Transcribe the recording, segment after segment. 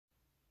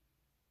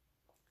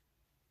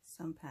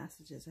some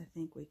passages I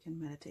think we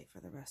can meditate for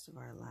the rest of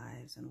our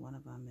lives, and one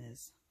of them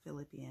is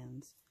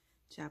Philippians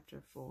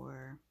chapter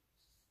 4.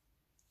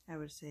 I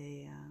would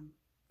say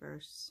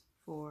verse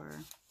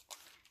 4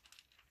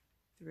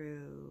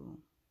 through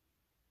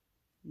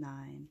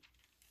 9.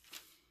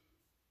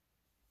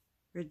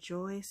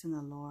 Rejoice in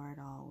the Lord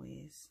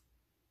always.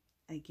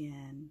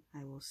 Again,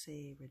 I will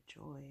say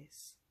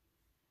rejoice.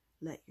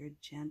 Let your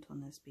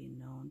gentleness be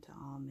known to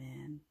all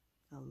men.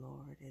 The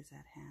Lord is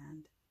at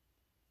hand.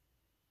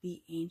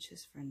 Be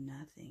anxious for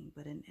nothing,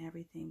 but in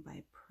everything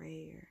by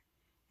prayer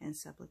and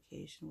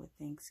supplication with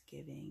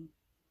thanksgiving.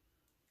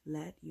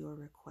 Let your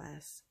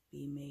requests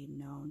be made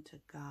known to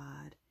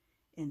God,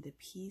 and the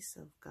peace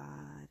of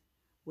God,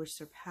 which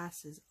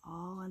surpasses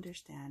all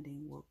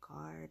understanding, will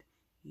guard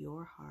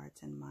your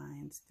hearts and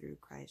minds through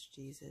Christ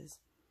Jesus.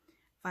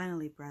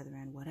 Finally,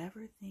 brethren,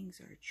 whatever things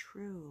are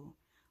true,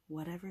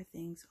 whatever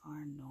things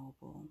are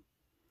noble,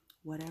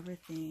 whatever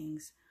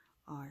things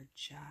are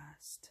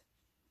just,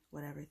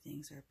 whatever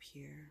things are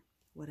pure,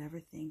 whatever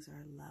things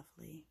are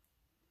lovely,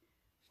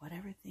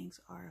 whatever things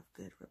are of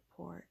good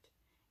report,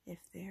 if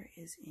there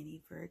is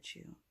any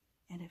virtue,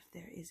 and if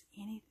there is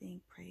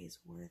anything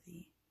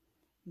praiseworthy,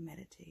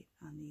 meditate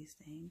on these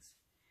things.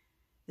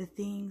 The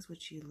things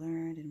which you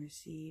learned and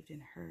received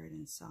and heard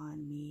and saw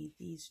in me,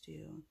 these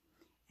do,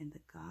 and the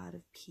God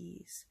of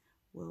peace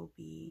will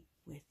be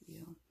with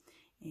you.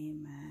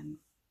 Amen.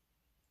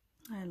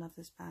 I love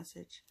this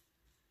passage.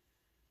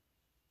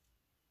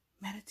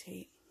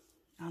 Meditate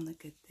on the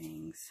good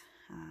things.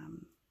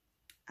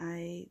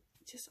 I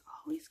just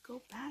always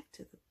go back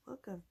to the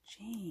book of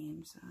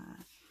James,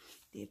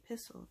 the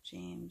epistle of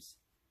James,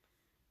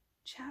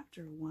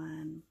 chapter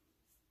 1,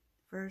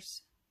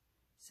 verse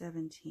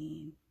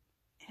 17.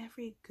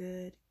 Every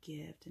good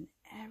gift and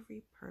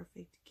every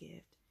perfect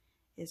gift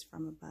is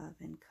from above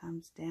and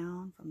comes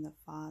down from the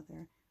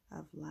Father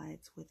of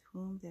lights, with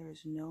whom there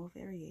is no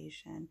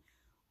variation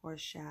or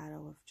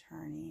shadow of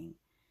turning.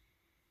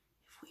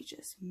 If we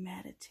just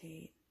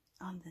meditate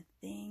on the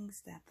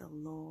things that the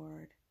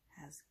Lord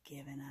has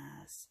given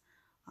us,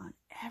 on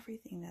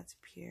everything that's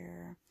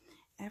pure,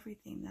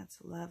 everything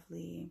that's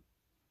lovely,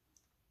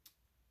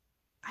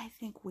 I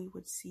think we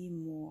would see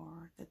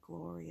more the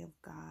glory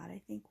of God.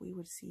 I think we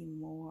would see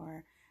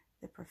more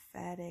the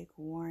prophetic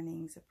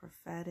warnings, the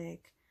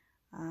prophetic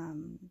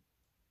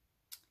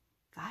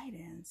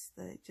guidance,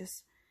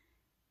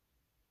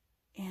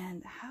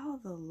 and how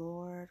the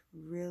Lord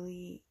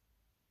really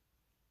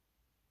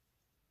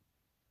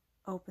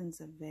opens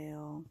a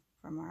veil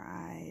from our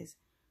eyes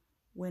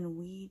when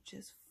we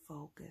just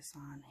focus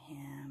on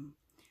Him,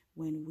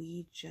 when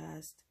we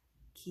just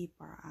keep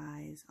our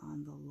eyes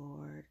on the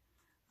Lord.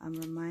 I'm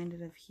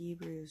reminded of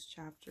Hebrews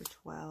chapter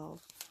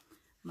 12,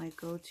 my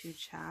go-to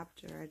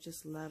chapter. I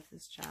just love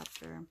this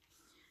chapter.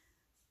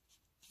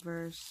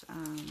 Verse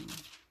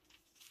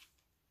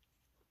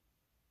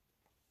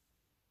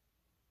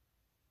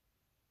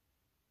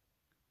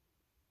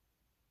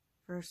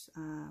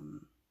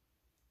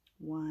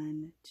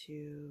 1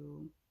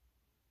 to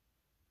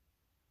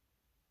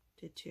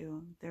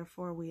 2.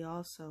 Therefore we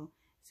also,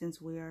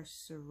 since we are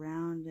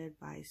surrounded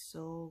by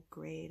so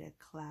great a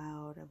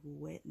cloud of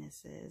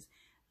witnesses,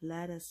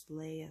 let us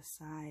lay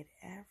aside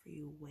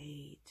every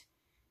weight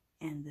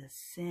and the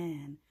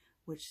sin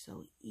which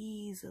so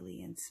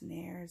easily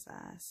ensnares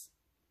us,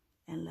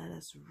 and let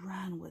us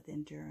run with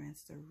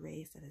endurance the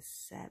race that is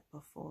set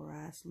before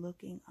us,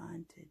 looking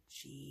unto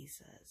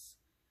Jesus,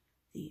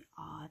 the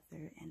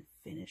author and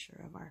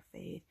finisher of our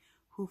faith,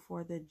 who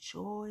for the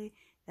joy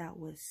that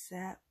was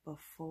set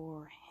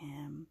before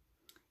him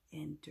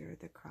endured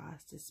the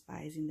cross,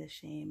 despising the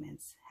shame, and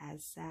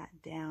has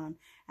sat down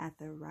at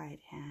the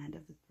right hand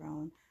of the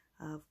throne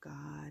of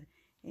God.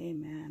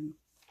 Amen.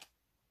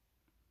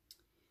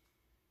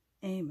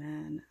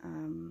 Amen.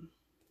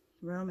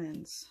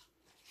 Romans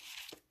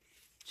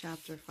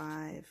chapter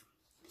 5,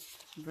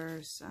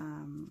 verses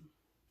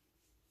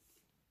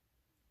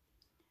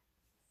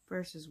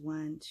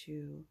 1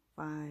 to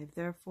 5.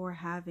 Therefore,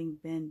 having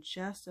been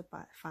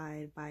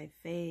justified by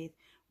faith,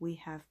 we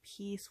have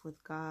peace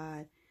with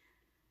God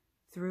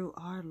through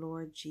our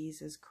Lord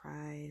Jesus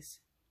Christ,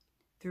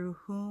 through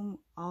whom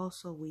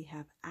also we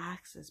have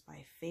access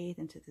by faith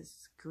into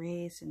this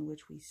grace in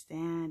which we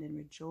stand and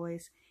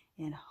rejoice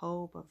in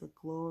hope of the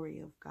glory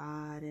of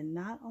God. And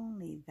not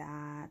only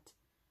that,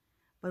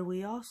 but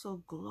we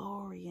also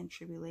glory in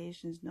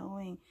tribulations,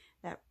 knowing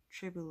that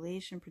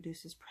tribulation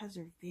produces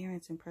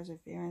perseverance, and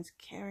perseverance,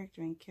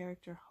 character, and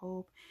character,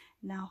 hope.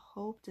 Now,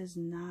 hope does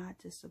not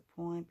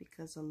disappoint,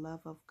 because the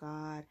love of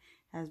God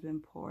has been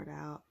poured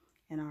out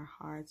in our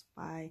hearts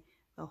by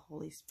the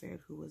Holy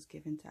Spirit who was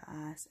given to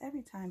us.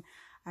 Every time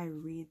I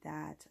read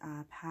that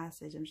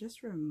passage, I'm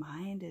just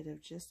reminded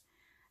of just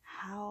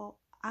how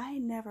I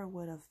never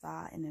would have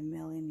thought in a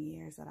million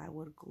years that I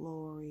would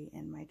glory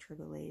in my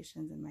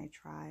tribulations and my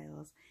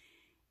trials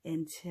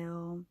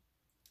until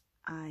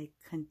I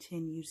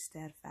continued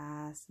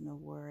steadfast in the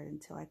Word,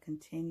 until I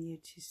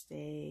continued to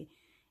stay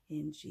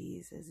in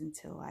Jesus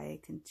until I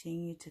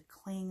continue to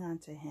cling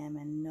unto him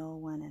and no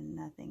one and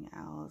nothing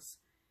else.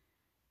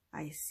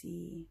 I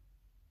see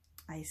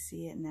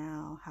it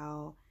now,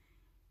 how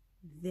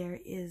there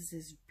is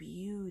this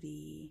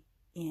beauty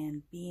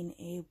in being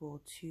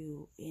able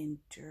to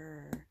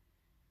endure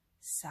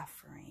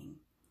suffering.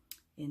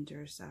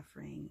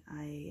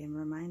 I am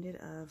reminded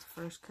of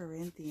 1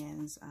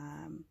 Corinthians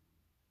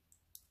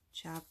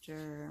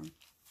chapter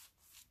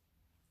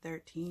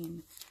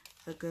 13,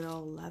 the good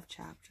old love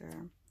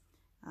chapter.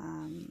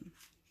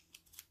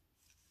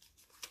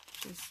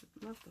 Just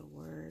love the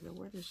word. The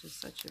word is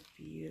just such a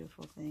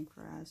beautiful thing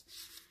for us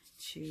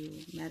to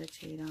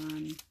meditate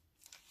on.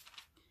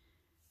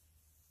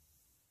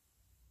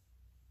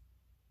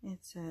 It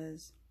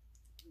says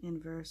in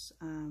verse,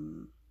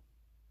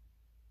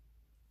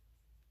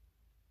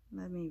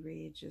 let me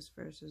read just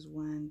verses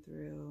 1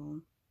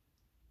 through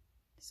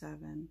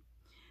 7.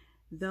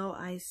 Though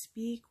I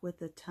speak with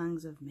the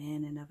tongues of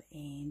men and of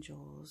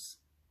angels,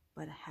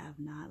 but have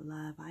not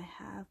love, I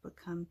have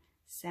become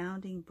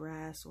sounding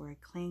brass or a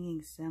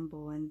clanging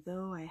cymbal. And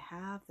though I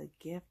have the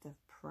gift of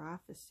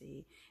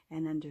prophecy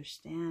and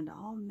understand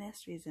all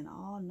mysteries and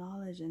all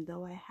knowledge, and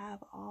though I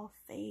have all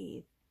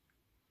faith,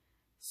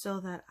 so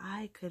that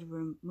I could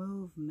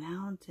remove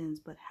mountains,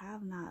 but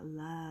have not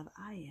love,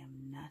 I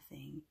am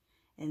nothing.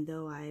 And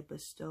though I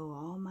bestow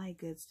all my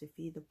goods to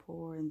feed the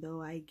poor, and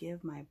though I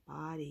give my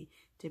body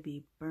to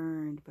be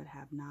burned, but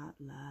have not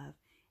love,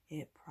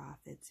 it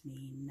profits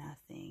me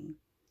nothing.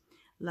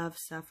 Love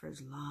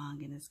suffers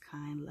long and is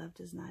kind. Love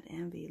does not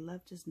envy.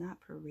 Love does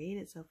not parade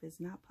itself, is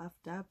not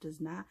puffed up,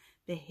 does not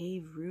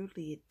behave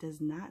rudely. It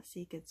does not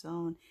seek its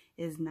own,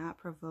 is not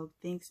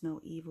provoked, thinks no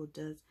evil,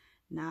 does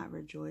not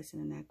rejoice in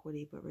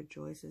iniquity, but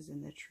rejoices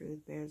in the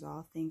truth, bears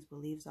all things,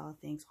 believes all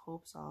things,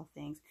 hopes all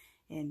things,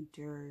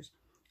 endures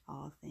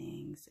all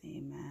things.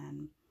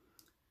 Amen.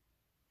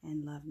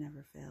 And love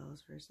never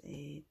fails. Verse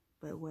 8.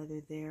 But whether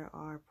there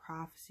are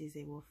prophecies,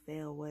 they will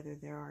fail. Whether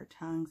there are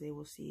tongues, they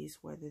will cease.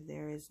 Whether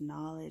there is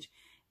knowledge,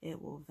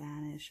 it will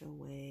vanish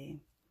away.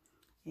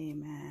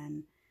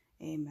 Amen.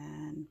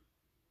 Amen.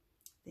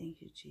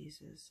 Thank you,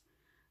 Jesus.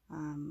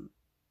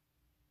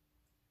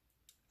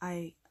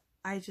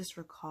 I just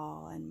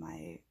recall in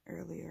my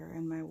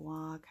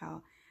walk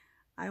how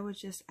I would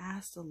just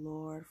ask the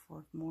Lord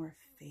for more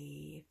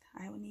faith.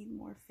 I would need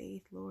more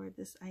faith, Lord.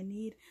 I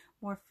need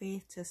more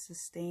faith to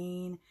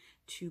sustain,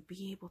 to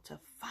be able to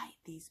fight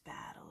these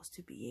battles,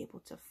 to be able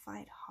to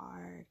fight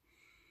hard.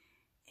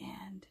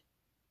 And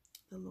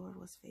the Lord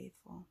was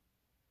faithful.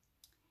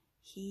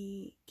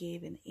 He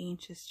gave an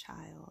anxious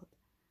child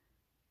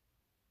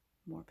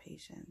more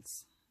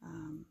patience.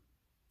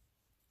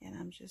 And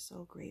I'm just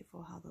so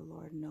grateful how the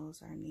Lord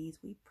knows our needs.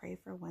 We pray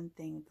for one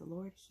thing, the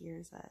Lord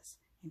hears us,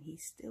 and he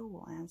still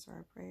will answer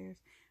our prayers,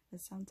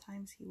 but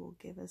sometimes he will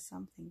give us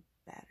something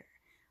better.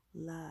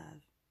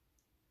 Love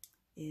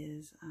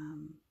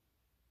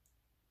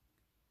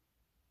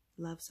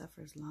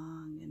suffers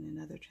long, and in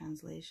other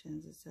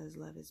translations it says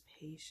love is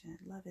patient.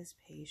 Love is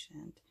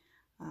patient.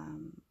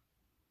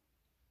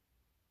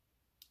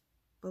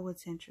 But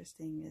what's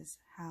interesting is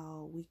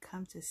how we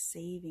come to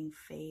saving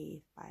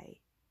faith by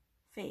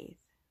faith.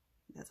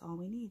 That's all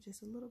we need,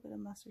 just a little bit of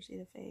mustard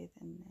seed of faith,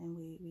 and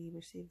we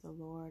receive the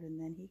Lord, and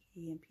then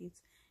he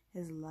imputes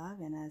his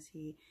love in us.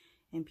 He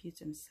imputes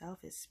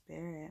himself, his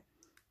Spirit,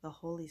 the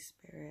Holy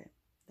Spirit,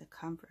 the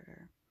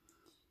Comforter.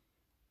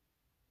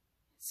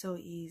 It's so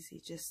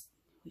easy.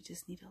 We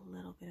just need a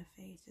little bit of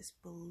faith, just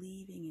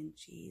believing in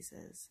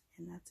Jesus,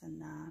 and that's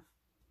enough.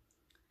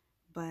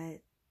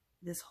 But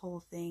this whole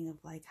thing of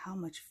like, how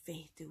much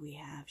faith do we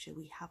have? Should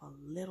we have a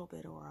little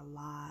bit or a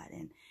lot?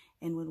 And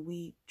when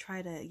we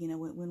try to,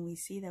 when we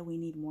see that we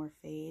need more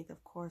faith,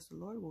 of course, the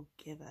Lord will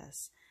give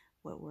us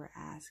what we're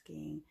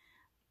asking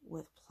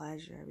with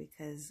pleasure,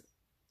 because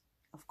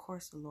of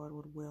course the Lord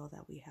would will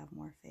that we have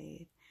more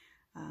faith.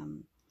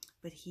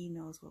 But he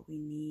knows what we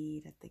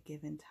need at the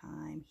given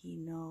time. He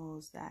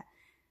knows that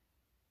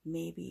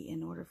maybe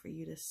in order for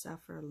you to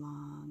suffer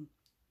long,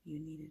 you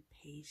needed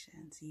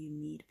patience. You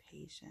need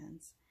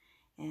patience.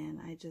 And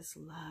I just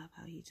love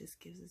how he just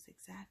gives us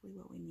exactly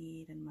what we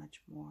need and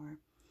much more.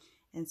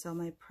 And so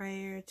my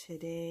prayer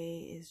today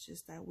is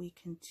just that we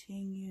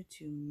continue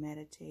to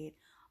meditate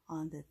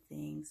on the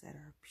things that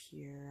are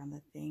pure, on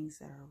the things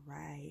that are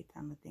right,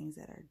 on the things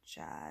that are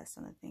just,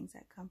 on the things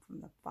that come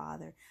from the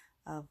Father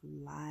of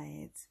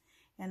lights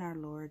and our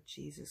Lord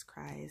Jesus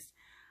Christ.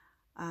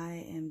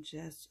 I am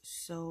just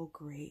so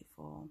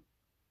grateful.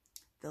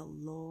 The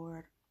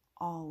Lord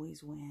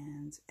always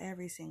wins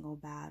every single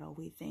battle.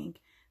 We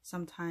think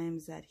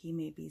sometimes that he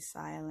may be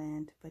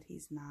silent, but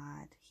he's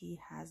not. He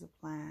has a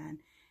plan.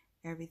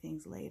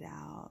 Everything's laid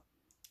out,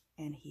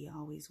 and he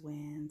always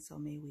wins. So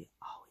may we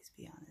always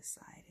be on his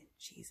side. In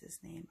Jesus'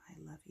 name, I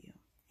love you.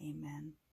 Amen.